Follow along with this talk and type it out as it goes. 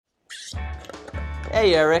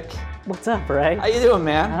Hey, Eric. What's up, Ray? How you doing,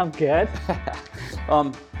 man? I'm good.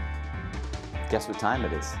 Guess what time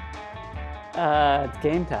it is? It's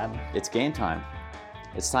game time. It's game time.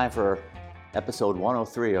 It's time for episode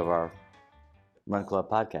 103 of our Run Club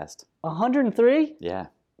podcast. 103? Yeah.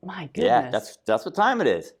 My goodness. Yeah, that's what time it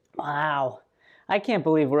is. Wow. I can't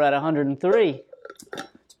believe we're at 103.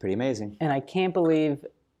 It's pretty amazing. And I can't believe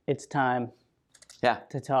it's time Yeah.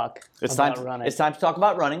 to talk It's about time. running. It's time to talk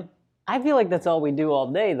about running. I feel like that's all we do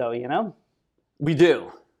all day, though, you know? We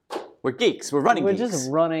do. We're geeks. We're running We're geeks.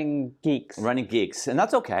 just running geeks. Running geeks, and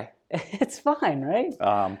that's okay. It's fine, right?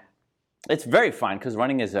 It's very fun because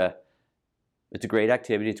running is it's a great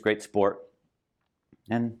activity. It's a great sport,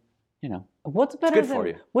 and you know. What's better good than for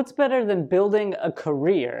you. What's better than building a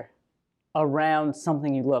career around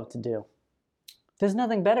something you love to do? There's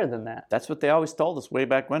nothing better than that, That's what they always told us way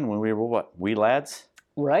back when we were what? Wee lads?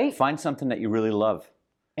 right? Find something that you really love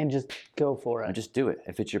And just go for and it. just do it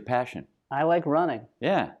if it's your passion. I like running,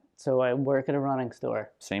 Yeah, so I work at a running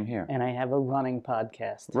store, same here. and I have a running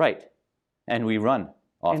podcast. Right. And we run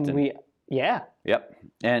often. And Yep.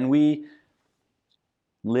 And we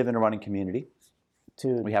live in a running community.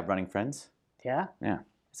 dude, We have running friends. yeah, Yeah.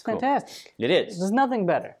 it's cool. fantastic. It is. There's nothing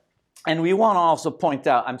better. And we want to also point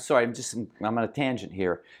out, I'm sorry, I'm on a tangent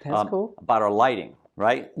here. That's cool. About our lighting,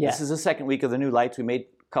 right? Yeah. This is the second week of the new lights. We made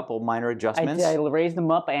a couple minor adjustments. I raised them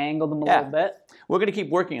up, I angled them a Yeah. little bit. We're going to keep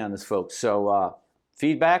working on this, folks. So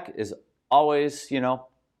feedback is always,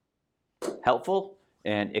 helpful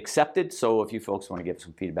and accepted. So if you folks want to give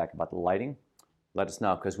some feedback about the lighting, let us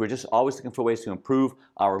know, because we're just always looking for ways to improve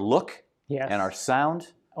our look Yes, and our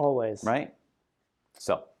sound, always. right?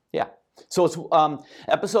 So, yeah. So it's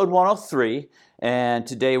episode 103, and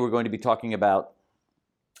today we're going to be talking about,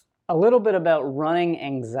 A little bit about running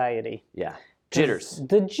anxiety. jitters,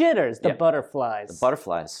 The jitters, the Yeah. butterflies. the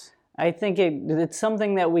butterflies. I think it's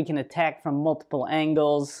something that we can attack from multiple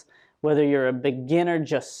angles, whether you're a beginner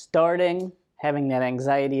just starting, having that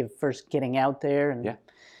anxiety of first getting out there and Yeah.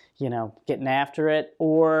 getting after it,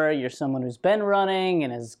 or you're someone who's been running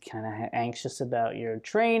and is kind of anxious about your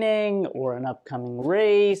training or an upcoming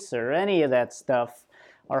race or any of that stuff.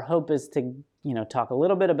 Our hope is to, talk a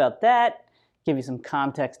little bit about that, give you some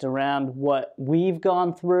context around what we've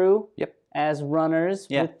gone through Yep. as runners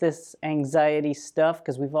Yeah. with this anxiety stuff,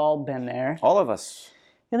 because we've all been there. All of us.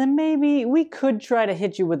 And then maybe we could try to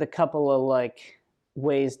hit you with a couple of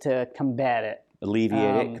ways to combat it.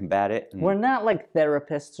 Alleviate it, combat it. and We're not like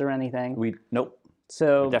therapists or anything. Nope,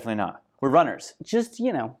 So definitely not. We're runners, just,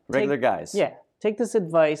 regular guys. take this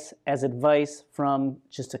advice as advice from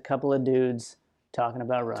just a couple of dudes talking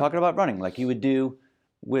about running. Talking about running like you would do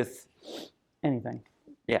with, Anything,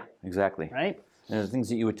 yeah, exactly. right? And the things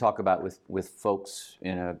that you would talk about with folks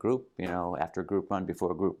in a group, after a group run,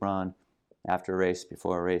 before a group run, after a race,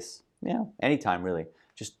 before a race, anytime really,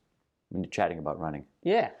 just when you're chatting about running.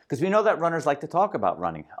 Yeah. Because we know that runners like to talk about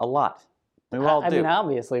running a lot. We all I do. mean,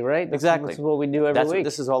 obviously, right? Exactly. That's what we do every That's week. what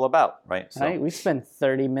this is all about, right? So, Right? We spend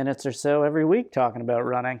 30 minutes or so every week talking about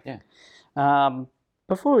running. Yeah.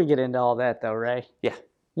 Before we get into all that, though, Ray, Yeah,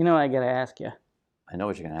 I got to ask you, I know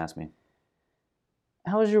what you're going to ask me.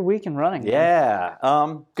 how was your week in running? man?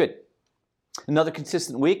 Yeah, good. Another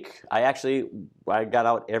consistent week. I got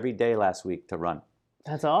out every day last week to run.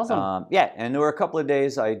 That's awesome. Yeah, and there were a couple of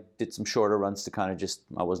days I did some shorter runs to kind of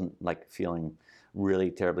I wasn't feeling really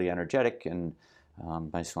terribly energetic, and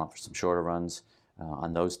I just went for some shorter runs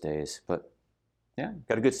on those days. But yeah,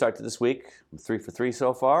 got a good start to this week. I'm 3 for 3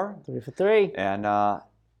 so far, 3 for 3. and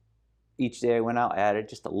each day I went out, I added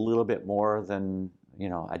just a little bit more than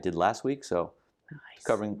I did last week. So Nice.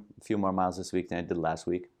 covering a few more miles this week than I did last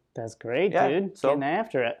week. That's great, Yeah, dude. so- Getting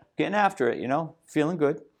after it. Getting after it, feeling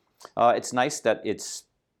good. It's nice that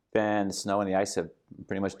the snow and the ice have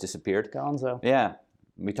pretty much disappeared. Gonzo. Yeah,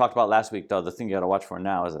 we talked about last week, though. The thing you got to watch for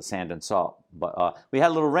now is the sand and salt. But we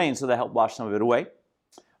had a little rain, so that helped wash some of it away.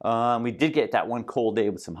 We did get that one cold day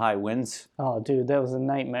with some high winds. Oh, dude, that was a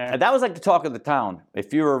nightmare. And that was like the talk of the town.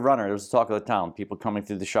 If you were a runner, it was the talk of the town. People coming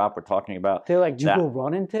through the shop were talking about They're like, did you that. go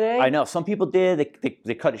running today? I know. Some people did.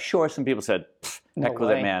 They cut it short. Some people said, No heck with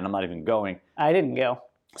way. it, man. I'm not even going. I didn't go.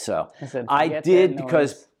 So I said, I "Forget did that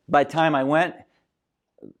because noise." by the time I went,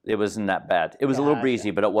 it wasn't that bad. It was a little Gotcha.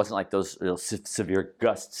 breezy, but it wasn't like those real severe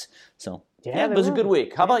gusts. So Yeah, it they was a were. good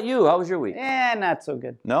week. How about you? How was your week? Not so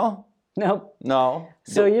good. No? Nope. No?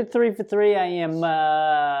 So you're 3 for 3. I am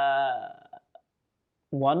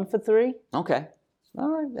 1 for 3. Okay. All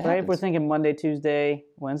right. That Right? We're happens. thinking Monday, Tuesday,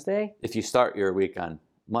 Wednesday. If you start your week on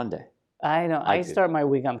Monday. I know. I do. start my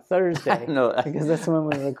week on Thursday know. because that's when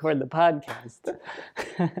we record the podcast.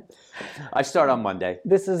 I start on Monday,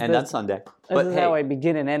 and that's Sunday. This is how I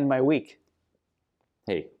begin and end my week.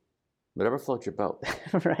 Hey, whatever floats your boat.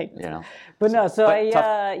 Right. You know. But no, so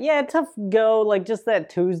tough. tough go. Like just that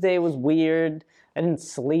Tuesday was weird. I didn't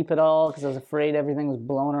sleep at all because I was afraid everything was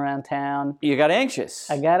blowing around town. You got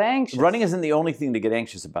anxious. I got anxious. Running isn't the only thing to get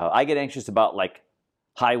anxious about. I get anxious about like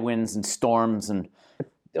high winds and storms and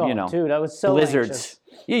dude, I was so blizzards. anxious.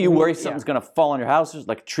 Yeah, you worry something's gonna fall on your house, or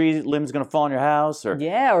like a tree limb's gonna fall on your house, or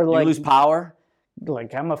or like you lose power.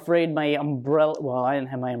 Like I'm afraid my umbrella. Well, I didn't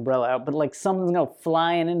have my umbrella out, but like something's gonna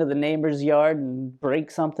flying into the neighbor's yard and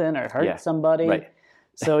break something or hurt somebody. Right.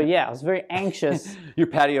 So yeah, I was very anxious. Your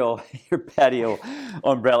patio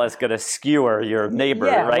umbrella is gonna skewer your neighbor,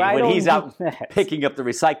 right? When he's out picking up the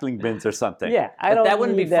recycling bins or something. Yeah, that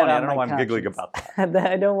wouldn't be funny. I don't know why I'm giggling about that.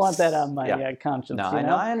 I don't want that on my conscience. No, you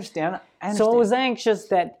know? I understand. So I was anxious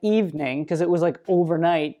that evening because it was like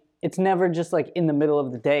overnight. It's never just like in the middle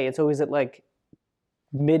of the day. It's always at like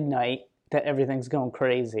midnight that everything's going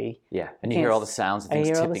crazy. Yeah, and you hear all the sounds of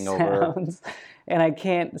things tipping over. And I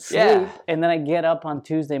can't sleep. Yeah. And then I get up on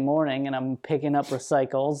Tuesday morning and I'm picking up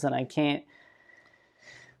recycles and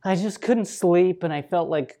I just couldn't sleep and I felt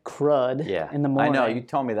like crud in the morning. I know, you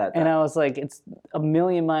told me that. And I was like, it's a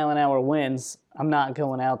 1,000,000-mile-an-hour winds. I'm not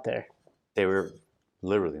going out there. They were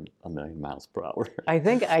literally 1,000,000 miles per hour. I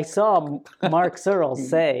think I saw Mark Searle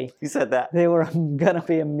say he said that they were going to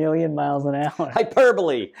be 1,000,000 miles an hour.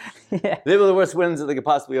 Hyperbole. Yeah. They were the worst winds that they could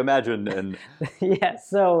possibly imagine. And yeah,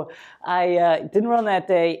 so I didn't run that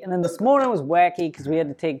day. And then this morning was wacky because we had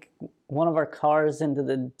to take one of our cars into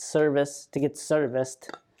the service to get serviced.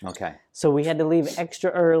 Okay. So we had to leave extra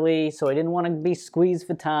early, so I didn't want to be squeezed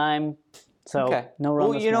for time. So no run.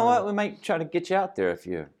 Well, you know what? We might try to get you out there for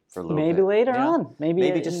a little bit. Maybe later on.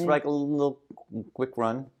 Maybe just like a little quick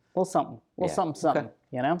run. Well, something. Something. Okay.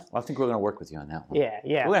 You know? Well, I think we're going to work with you on that one. Yeah.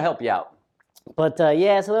 We're going to help you out. But so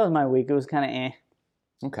that was my week. It was kind of eh.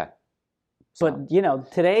 Okay. But,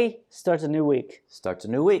 today starts a new week. Starts a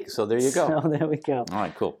new week, so there you go. So there we go. All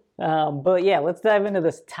right, cool. But yeah, let's dive into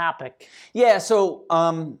this topic. Yeah, so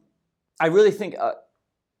I really think,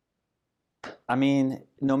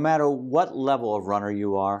 no matter what level of runner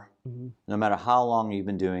you are, no matter how long you've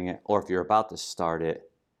been doing it, or if you're about to start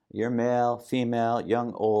it, you're male, female,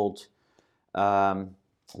 young, old,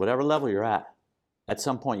 whatever level you're at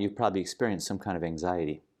some point you've probably experienced some kind of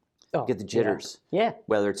anxiety. You get the jitters. Yeah.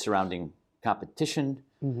 Whether it's surrounding competition,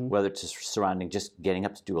 whether it's surrounding just getting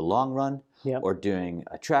up to do a long run, or doing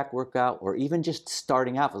a track workout, or even just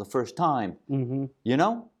starting out for the first time. You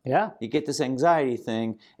know? Yeah. You get this anxiety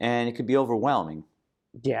thing, and it could be overwhelming.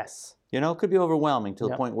 Yes. It could be overwhelming to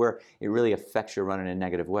the point where it really affects your run in a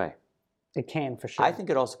negative way. It can, for sure. I think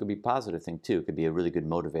it also could be a positive thing, too. It could be a really good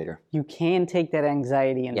motivator. You can take that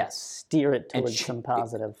anxiety and steer it towards some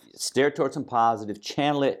positive. Steer it towards some positive.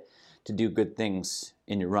 Channel it to do good things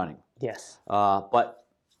in your running. Yes. But,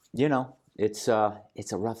 it's a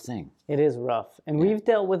rough thing. It is rough. And we've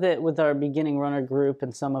dealt with it with our beginning runner group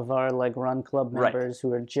and some of our run club members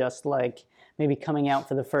who are just maybe coming out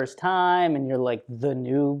for the first time and you're the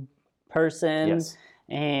new person. Yes.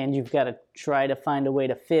 And you've got to try to find a way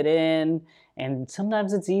to fit in. And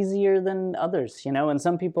sometimes it's easier than others, and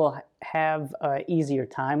some people have easier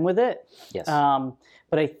time with it. Yes.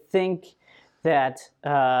 But I think that,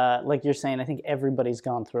 like you're saying, I think everybody's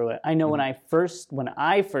gone through it. I know when I first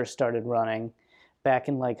started running, back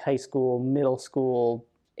in high school, middle school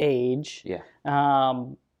age, it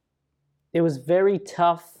was very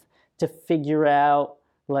tough to figure out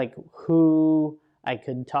who I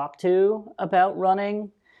could talk to about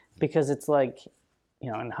running, because it's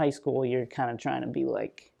in high school you're kind of trying to be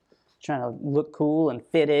trying to look cool and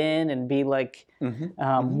fit in and be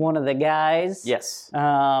one of the guys. Yes.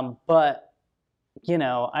 But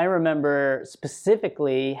I remember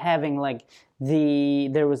specifically having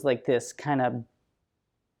there was this kind of,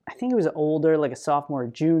 I think he was older, a sophomore,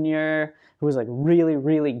 junior, who was really,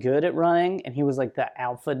 really good at running, and he was the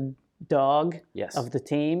alpha dog of the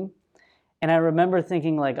team. And I remember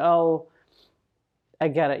thinking I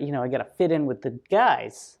gotta fit in with the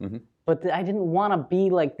guys. But I didn't want to be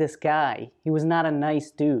like this guy. He was not a nice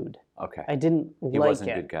dude. Okay. I didn't like it. He wasn't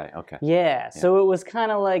a good guy. Okay. Yeah. So it was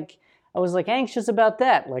kind of I was anxious about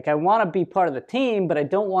that. I want to be part of the team, but I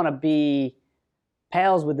don't want to be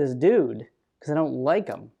pals with this dude because I don't like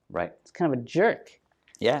him. Right. It's kind of a jerk.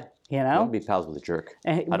 Yeah. You You know? don't be pals with a jerk.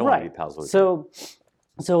 I don't want to be pals with a jerk.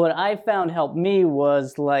 So what I found helped me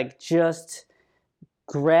was just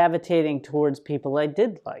gravitating towards people I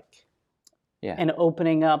did like. Yeah. and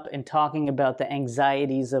opening up and talking about the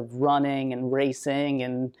anxieties of running and racing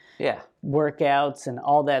and Yeah. workouts and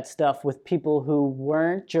all that stuff with people who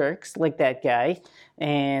weren't jerks like that guy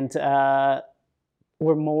and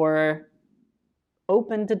were more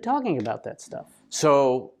open to talking about that stuff.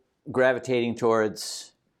 So gravitating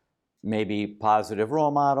towards maybe positive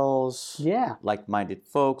role models, Yeah. like-minded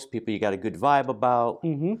folks, people you got a good vibe about,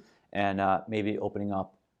 Mm-hmm. and maybe opening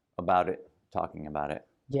up about it, talking about it,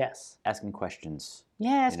 Yes. asking questions.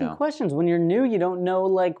 Yeah, asking know. questions. When you're new, you don't know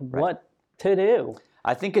like what to do.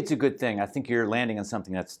 I think it's a good thing. I think you're landing on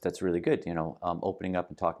something that's really good. Opening up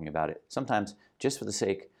and talking about it. Sometimes just for the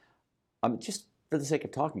sake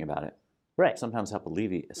of talking about it. Right. Sometimes helps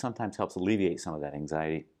alleviate some of that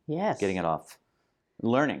anxiety. Yes. Getting it off.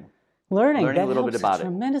 Learning Learning a that little bit helps about a it.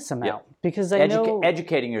 tremendous amount because I know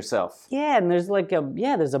Educating yourself. yeah, and there's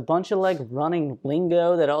there's a bunch of like running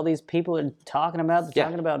lingo that all these people are talking about. They're Yeah.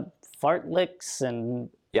 talking about fartleks and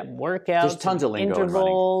Yeah. workouts. There's tons and of lingo in running.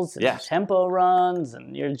 intervals and Yeah. tempo runs,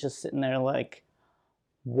 and you're just sitting there like,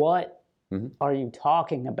 what Mhm. are you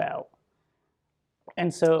talking about?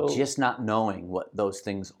 And so Just not knowing what those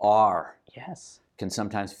things are yes, can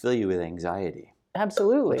sometimes fill you with anxiety.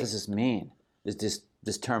 absolutely. What does this mean?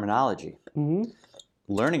 This terminology. hmm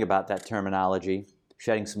Learning about that terminology,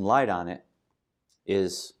 shedding some light on it,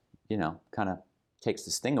 is kind of takes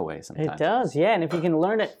the sting away sometimes. It does, yeah. And if you can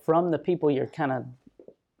learn it from the people you're kind of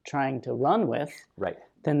trying to run with, Right.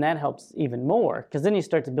 then that helps even more because then you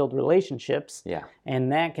start to build relationships. Yeah.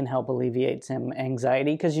 And that can help alleviate some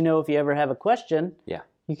anxiety because if you ever have a question, Yeah.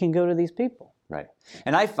 you can go to these people. Right.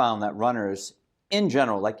 And I found that runners, in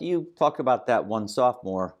general, like you talk about that one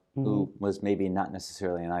sophomore who was maybe not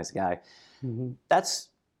necessarily a nice guy,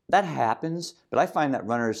 that happens. But I find that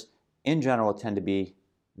runners, in general, tend to be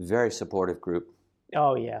very supportive group.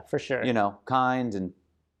 Oh, yeah, for sure. Kind and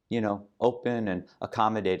open and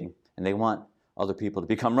accommodating, and they want other people to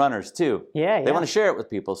become runners too. Yeah. They want to share it with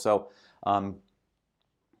people. So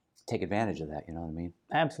take advantage of that. You know what I mean?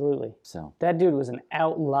 Absolutely. So That dude was an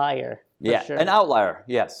outlier. For yeah, sure. an outlier.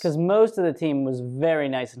 Yes. Because most of the team was very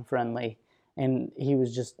nice and friendly, and he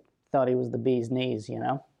was just thought he was the bee's knees,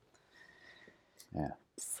 Yeah.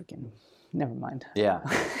 Freaking, never mind. Yeah.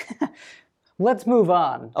 Let's move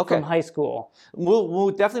on Okay. from high school.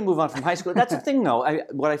 We'll definitely move on from high school. That's the thing, though.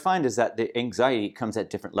 What I find is that the anxiety comes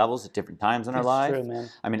at different levels at different times in our It's life. true, man.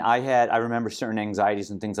 I mean, I remember certain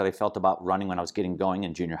anxieties and things that I felt about running when I was getting going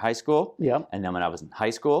in junior high school. Yep. And then when I was in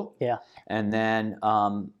high school. Yeah. And then,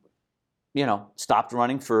 stopped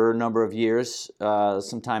running for a number of years,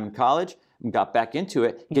 sometime in college, and got back into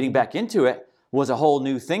it. Getting back into it was a whole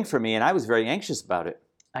new thing for me, and I was very anxious about it.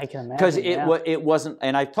 I can imagine. Because yeah. it wasn't,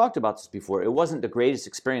 and I've talked about this before, it wasn't the greatest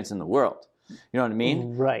experience in the world. You know what I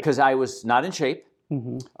mean? Right. Because I was not in shape.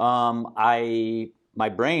 Mm-hmm. My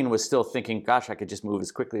brain was still thinking, gosh, I could just move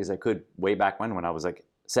as quickly as I could way back when I was like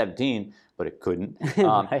 17, but it couldn't.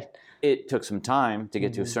 Right. It took some time to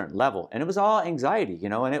get to a certain level, and it was all anxiety,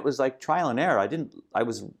 and it was like trial and error.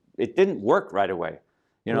 It didn't work right away.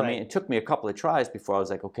 You know what I Right. mean? It took me a couple of tries before I was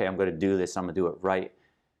like, okay, I'm going to do this. I'm going to do it right,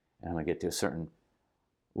 and I'm going to get to a certain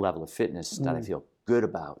level of fitness that I feel good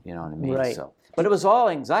about. You know what I mean? Right. So, but it was all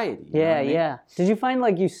anxiety. You know what I mean? Yeah. Did you find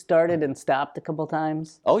like you started and stopped a couple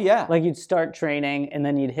times? Oh yeah. Like you'd start training and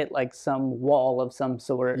then you'd hit like some wall of some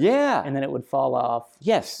sort. Yeah. And then it would fall off.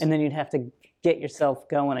 Yes. And then you'd have to get yourself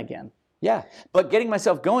going again. Yeah. But getting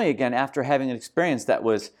myself going again after having an experience that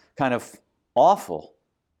was kind of awful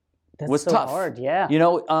That's was so tough. hard, yeah.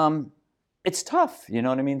 It's tough. You know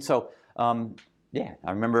what I mean? So, yeah,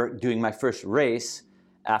 I remember doing my first race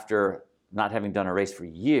after not having done a race for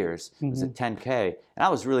years. It was a 10K, and I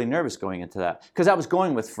was really nervous going into that because I was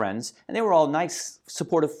going with friends, and they were all nice,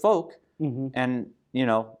 supportive folk, and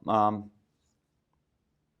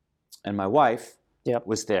and my wife Yep.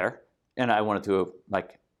 was there, and I wanted to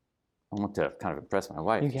kind of impress my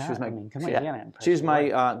wife. You She got was it. my, I mean, come on, yeah. you gotta impress She was your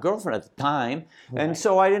my girlfriend at the time, and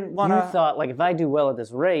so I didn't want You to. thought like if I do well at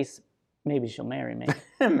this race, maybe she'll marry me.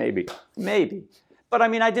 maybe. But I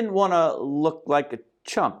mean, I didn't want to look like a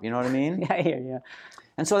chump. You know what I mean? Yeah, I hear you.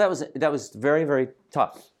 And so that was very, very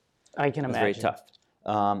tough. I can It was imagine. very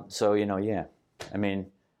tough. So yeah. I mean,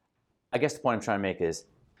 I guess the point I'm trying to make is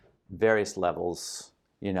various levels.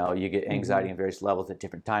 You get anxiety in various levels at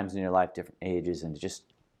different times in your life, different ages, and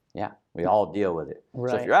we all deal with it. So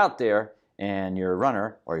if Right. you're out there and you're a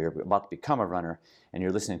runner, or you're about to become a runner, and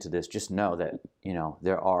you're listening to this, just know that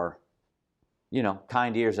there are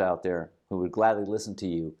kind ears out there who would gladly listen to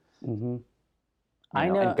you. I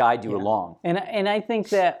know. And guide you along. And I think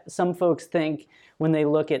that some folks think when they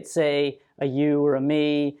look at, say, a you or a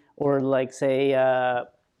me, or like, say,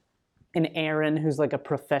 an Aaron who's like a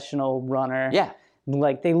professional runner. Yeah.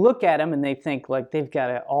 Like they look at him and they think like they've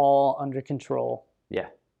got it all under control. Yeah.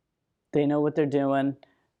 They know what they're doing.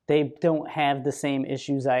 They don't have the same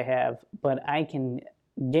issues I have, but I can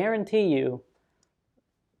guarantee you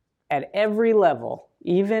at every level,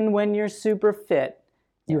 even when you're super fit,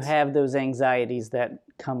 you have those anxieties that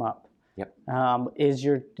come up. Yep.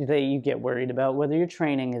 You get worried about whether your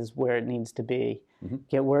training is where it needs to be.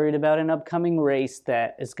 Get worried about an upcoming race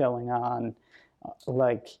that is going on.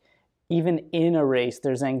 Like even in a race,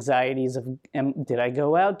 there's anxieties of, did I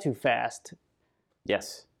go out too fast?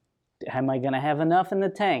 Yes. Am I going to have enough in the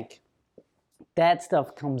tank? That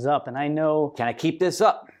stuff comes up, and I know. Can I keep this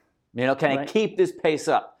up? Can I keep this pace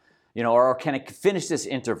up? Or can I finish this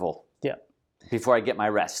interval? Yeah. Before I get my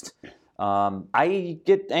rest. I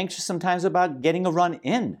get anxious sometimes about getting a run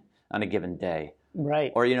in on a given day.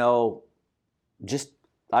 Right. Or, just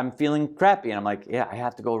I'm feeling crappy and I'm like, yeah, I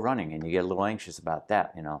have to go running. And you get a little anxious about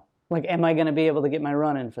that, Like, am I going to be able to get my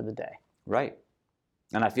run in for the day? Right.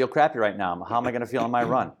 And I feel crappy right now. How am I going to feel on my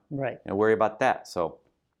run? Right. And worry about that. So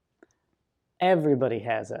everybody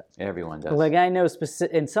has it. Everyone does. Like I know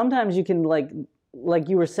specific, and sometimes you can like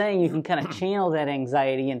you were saying, you can kind of channel that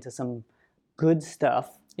anxiety into some good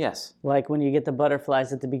stuff. Yes. Like when you get the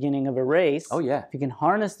butterflies at the beginning of a race. Oh, yeah. If you can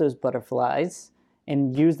harness those butterflies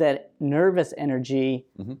and use that nervous energy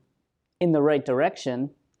in the right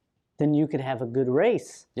direction, then you could have a good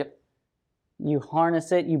race. Yep. You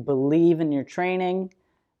harness it, you believe in your training.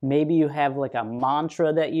 Maybe you have like a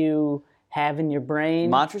mantra that you have in your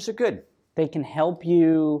brain. Mantras are good. They can help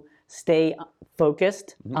you stay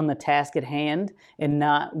focused on the task at hand and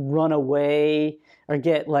not run away or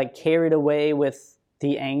get like carried away with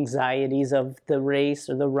the anxieties of the race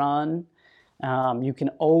or the run. You can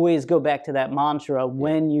always go back to that mantra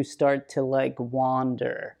when you start to like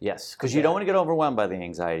wander. Yes, because you don't want to get overwhelmed by the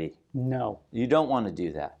anxiety. No. You don't want to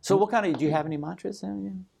do that. So do you have any mantras that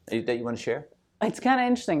you want to share? It's kind of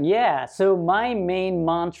interesting. Yeah. So my main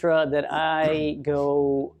mantra that I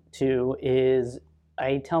go to is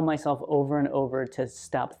I tell myself over and over to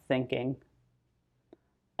stop thinking.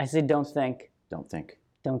 I say don't think. Don't think.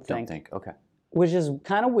 Don't think. Don't think. Okay. Which is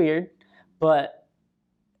kind of weird, but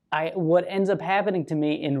what ends up happening to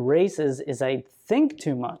me in races is I think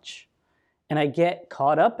too much, and I get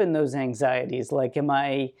caught up in those anxieties. Like,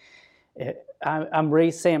 I'm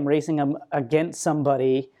racing against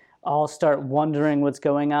somebody, I'll start wondering what's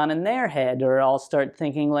going on in their head, or I'll start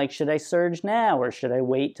thinking like, should I surge now, or should I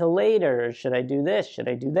wait till later, or should I do this, should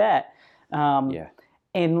I do that?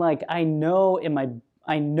 And like I know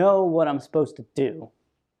what I'm supposed to do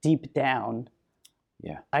deep down.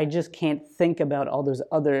 Yeah. I just can't think about all those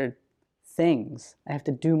other things. I have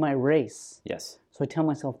to do my race. Yes. So I tell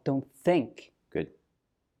myself, don't think. Good.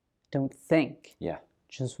 Don't think. Yeah.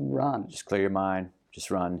 Just run. Just clear your mind. Just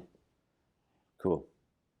run. Cool.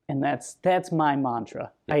 And that's my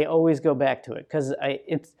mantra. Yeah. I always go back to it because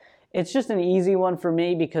it's just an easy one for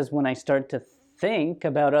me, because when I start to think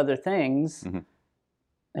about other things,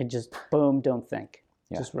 I just don't think.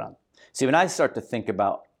 Yeah. Just run. See, when I start to think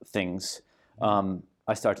about things,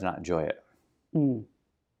 I start to not enjoy it.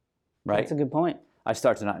 Right? That's a good point. I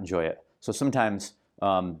start to not enjoy it. So sometimes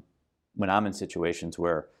when I'm in situations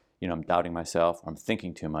where I'm doubting myself, or I'm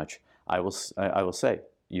thinking too much, I will say,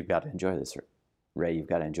 you've got to enjoy this, Ray. You've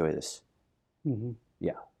got to enjoy this.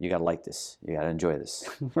 Yeah, you got to like this. You got to enjoy this.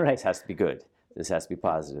 Right. This has to be good. This has to be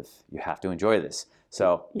positive. You have to enjoy this.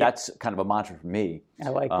 So that's kind of a mantra for me. I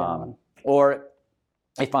like that one. Or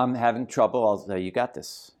if I'm having trouble, I'll say, you got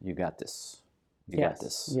this. You got this. You got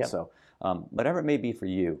this. Yep. So whatever it may be for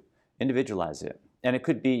you, individualize it. And it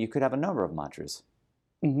could be, you could have a number of mantras.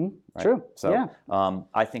 Right? True. So yeah.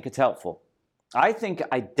 I think it's helpful. I think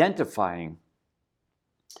identifying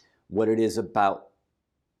what it is about,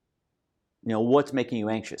 what's making you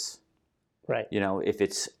anxious. Right. If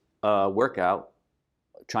it's a workout,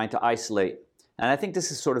 trying to isolate. And I think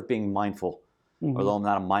this is sort of being mindful, although I'm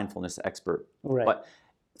not a mindfulness expert. Right. But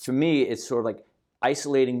for me, it's sort of like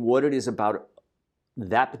isolating what it is about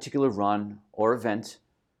that particular run or event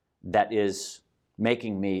that is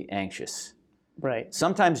making me anxious. Right.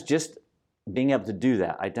 Sometimes just being able to do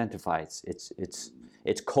that, identify it's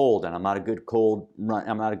cold and I'm not a good cold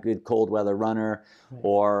weather runner,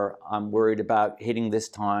 or I'm worried about hitting this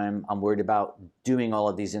time, I'm worried about doing all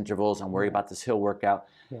of these intervals, I'm worried about this hill workout.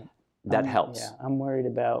 Yeah. That helps. Yeah, I'm worried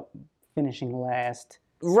about finishing last.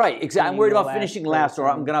 Right, exactly. I'm worried about finishing last, or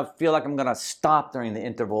I'm gonna feel like I'm gonna stop during the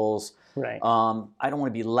intervals. Right. I don't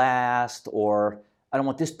want to be last, or I don't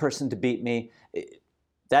want this person to beat me.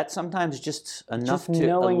 That sometimes just enough just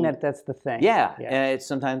knowing that that's the thing. Yeah. And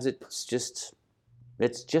sometimes it's just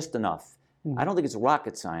It's just enough. I don't think it's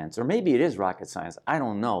rocket science, or maybe it is rocket science. I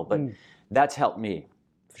don't know, but that's helped me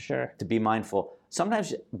For sure. to be mindful.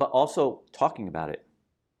 Sometimes, but also talking about it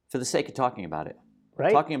for the sake of talking about it.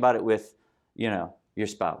 Right. Talking about it with, your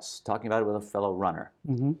spouse. Talking about it with a fellow runner.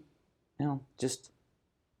 Mm-hmm. Just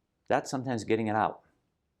that sometimes getting it out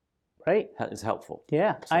Right. is helpful.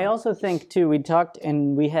 Yeah. I also think, too, we talked,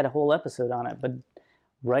 and we had a whole episode on it, but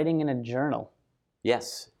writing in a journal.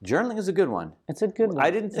 Yes, journaling is a good one. It's a good one.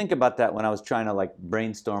 I didn't think about that when I was trying to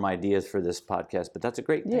brainstorm ideas for this podcast, but that's a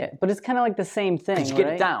great thing. Yeah, but it's kind of like the same thing, you get it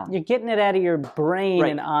right? down. You're getting it out of your brain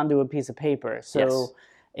Right. and onto a piece of paper. So Yes.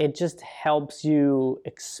 it just helps you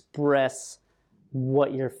express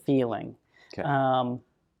what you're feeling. Okay.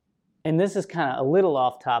 And this is kind of a little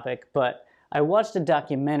off topic, but I watched a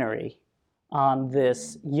documentary on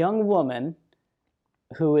this young woman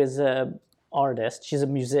who is a artist. She's a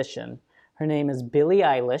musician. Her name is Billie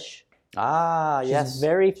Eilish. Ah, She's yes.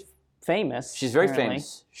 very famous. She's very apparently.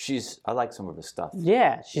 famous. I like some of her stuff.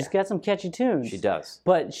 Yeah, she's got some catchy tunes. She does.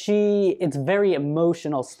 But it's very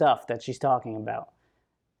emotional stuff that she's talking about,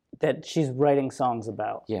 that she's writing songs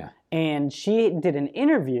about. Yeah. And she did an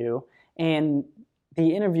interview, and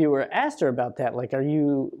the interviewer asked her about that. Are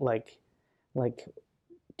you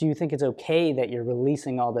do you think it's okay that you're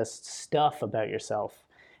releasing all this stuff about yourself?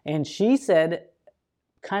 And she said,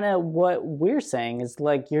 kind of what we're saying is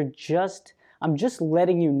I'm just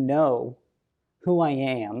letting you know who I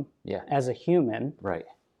am Yeah. as a human. Right.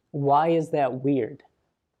 Why is that weird?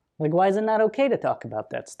 Why is it not okay to talk about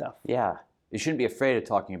that stuff? Yeah. You shouldn't be afraid of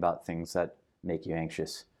talking about things that make you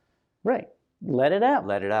anxious. Right. Let it out.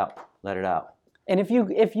 Let it out. Let it out. And if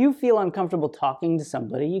you feel uncomfortable talking to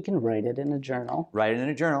somebody, you can write it in a journal. Write it in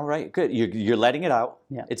a journal, right? Good. You're letting it out.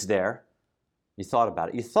 Yeah. It's there. You thought about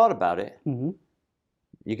it. Mm-hmm.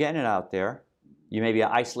 You're getting it out there. You may be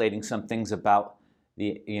isolating some things about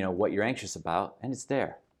what you're anxious about, and it's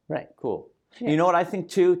there. Right. Cool. Yeah. You know what I think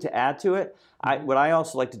too, to add to it? What I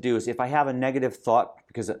also like to do is if I have a negative thought,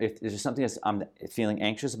 because if there's something that I'm feeling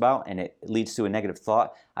anxious about and it leads to a negative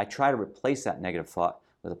thought, I try to replace that negative thought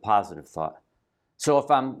with a positive thought. So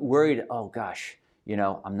if I'm worried, oh gosh,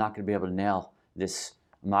 I'm not going to be able to nail this.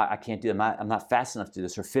 I can't do it. I'm not fast enough to do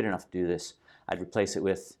this or fit enough to do this. I'd replace it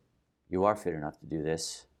with, you are fit enough to do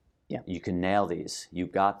this. Yeah. You can nail these. You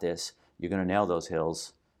got this. You're going to nail those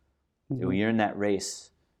hills. Mm-hmm. When you're in that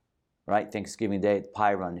race, right? Thanksgiving Day, the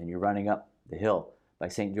pie run, and you're running up the hill by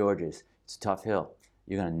St. George's. It's a tough hill.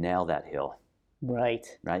 You're going to nail that hill. Right.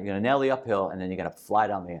 Right? You're going to nail the uphill, and then you're going to fly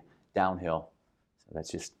down the downhill. So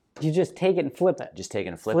that's just You just take it and flip it. just take it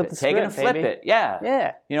and flip Flip it. the Take it and script, flip baby. it. Yeah.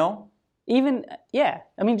 Yeah.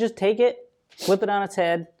 Just take it, flip it on its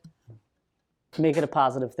head, make it a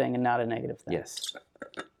positive thing and not a negative thing. Yes.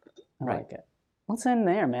 I right. like it. Let's end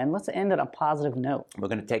there, man. Let's end on a positive note. We're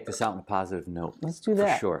going to take this out on a positive note. Let's do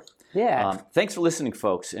that. For sure. Yeah. Thanks for listening,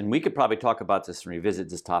 folks. And we could probably talk about this and revisit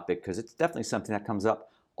this topic because it's definitely something that comes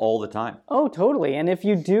up all the time. Oh, totally. And if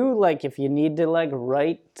you do, if you need to,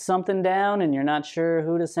 write something down and you're not sure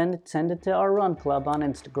who to send it to our run club on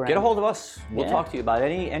Instagram. Get a hold of us. We'll Yeah. talk to you about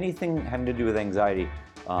anything having to do with anxiety,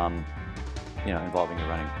 involving your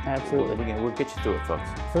running. Absolutely. We'll get you through it, folks.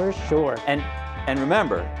 For sure. And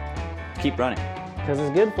remember, keep running. Because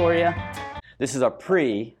it's good for you. This is our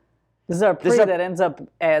pre. This is our pre is our- that ends up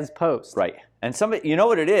as post. Right. And you know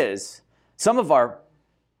what it is? Some of our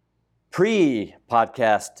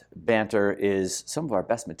pre-podcast banter is some of our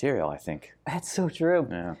best material, I think. That's so true.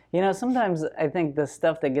 Yeah. Sometimes I think the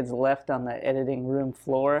stuff that gets left on the editing room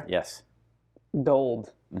floor, Yes.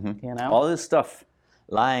 gold. All this stuff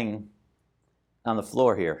lying on the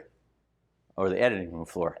floor here, or the editing room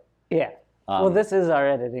floor. Yeah. Well, this is our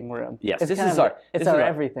editing room. Yes, It's this kind is of- our It's this our is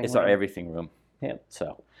everything. It's room. our everything room. Yep.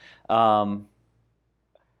 So,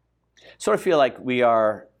 sort of feel like we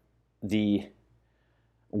are the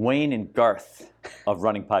Wayne and Garth of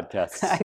running podcasts. I